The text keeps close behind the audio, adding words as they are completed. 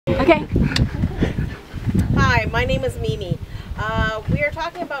Okay. Hi, my name is Mimi. We are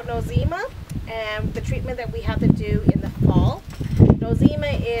talking about Nosema and the treatment that we have to do in the fall.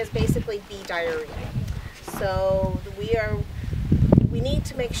 Nosema is basically bee diarrhea. So we need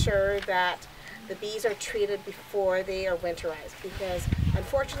to make sure that the bees are treated before they are winterized, because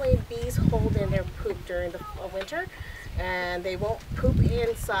unfortunately bees hold in their poop during the winter and they won't poop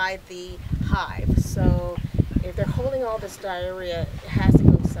inside the hive. So if they're holding all this diarrhea, it has to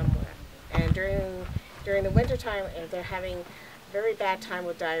go somewhere. And during the winter time, if they're having a very bad time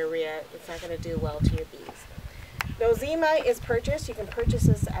with diarrhea, it's not going to do well to your bees. Nosema is purchased. You can purchase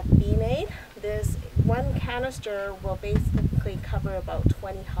this at Bee Made. This one canister will basically cover about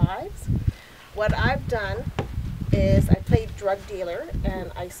 20 hives. What I've done is I played drug dealer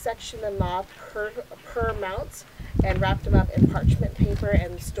and I sectioned them off per mounts and wrapped them up in parchment paper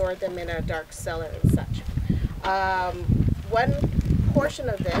and stored them in a dark cellar and such. One portion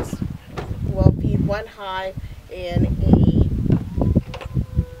of this will feed one hive in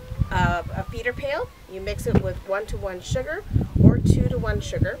a feeder pail. You mix it with 1-to-1 sugar or 2-to-1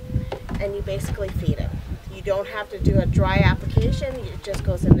 sugar, and you basically feed it. You don't have to do a dry application, it just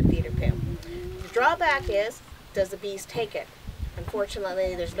goes in the feeder pail. The drawback is, does the bees take it?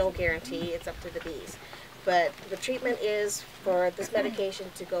 Unfortunately, there's no guarantee, it's up to the bees. But the treatment is for this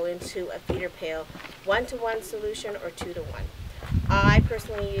medication to go into a feeder pail, 1-to-1 solution or 2-to-1. I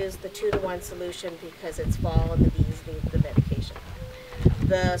personally use the 2-to-1 solution because it's fall and the bees need the medication.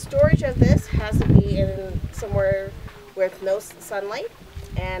 The storage of this has to be in somewhere with no sunlight.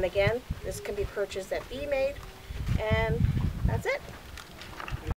 And again, this can be purchased at Bee Made, and that's it.